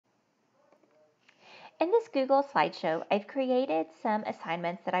In this Google slideshow, I've created some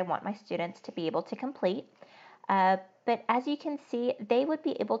assignments that I want my students to be able to complete. But as you can see, they would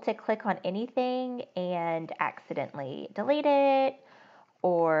be able to click on anything and accidentally delete it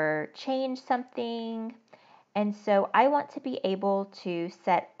or change something. And so I want to be able to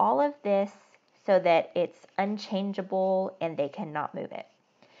set all of this so that it's unchangeable and they cannot move it.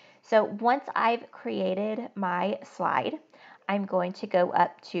 So once I've created my slide, I'm going to go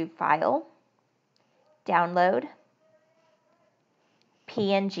up to File, Download,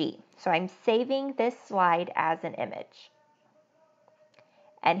 PNG. So I'm saving this slide as an image.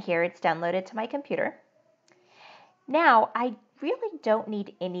 And here it's downloaded to my computer. Now I really don't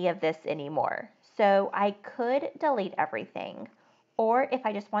need any of this anymore. So I could delete everything, or if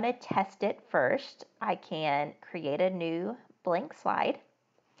I just want to test it first, I can create a new blank slide.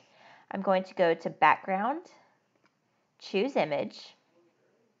 I'm going to go to Background, choose Image,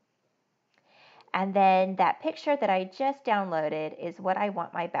 and then that picture that I just downloaded is what I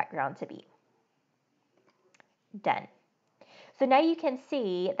want my background to be. Done. So now you can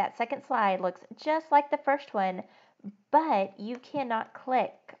see that second slide looks just like the first one, but you cannot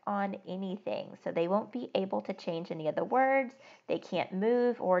click on anything. So they won't be able to change any of the words. They can't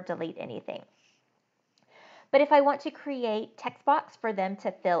move or delete anything. But if I want to create text box for them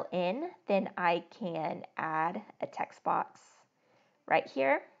to fill in, then I can add a text box right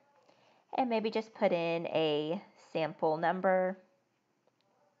here and maybe just put in a sample number.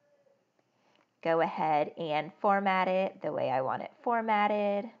 Go ahead and format it the way I want it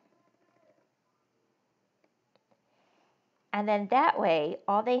formatted. And then that way,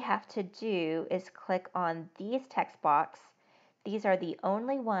 all they have to do is click on these text box. These are the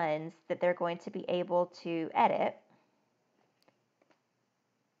only ones that they're going to be able to edit,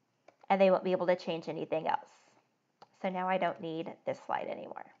 and they won't be able to change anything else. So now I don't need this slide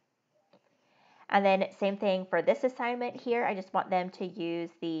anymore. And then same thing for this assignment here. I just want them to use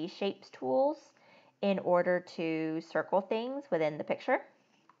the shapes tools in order to circle things within the picture.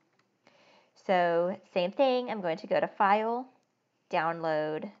 So same thing, I'm going to go to File,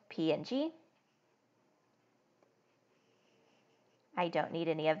 Download PNG. I don't need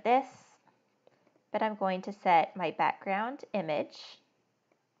any of this, but I'm going to set my background image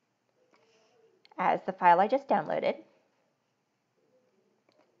as the file I just downloaded.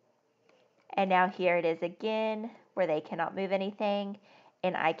 And now here it is again, where they cannot move anything,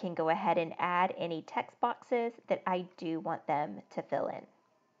 and I can go ahead and add any text boxes that I do want them to fill in.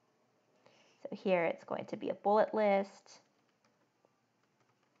 So here it's going to be a bullet list.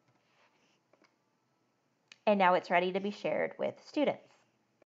 And now it's ready to be shared with students.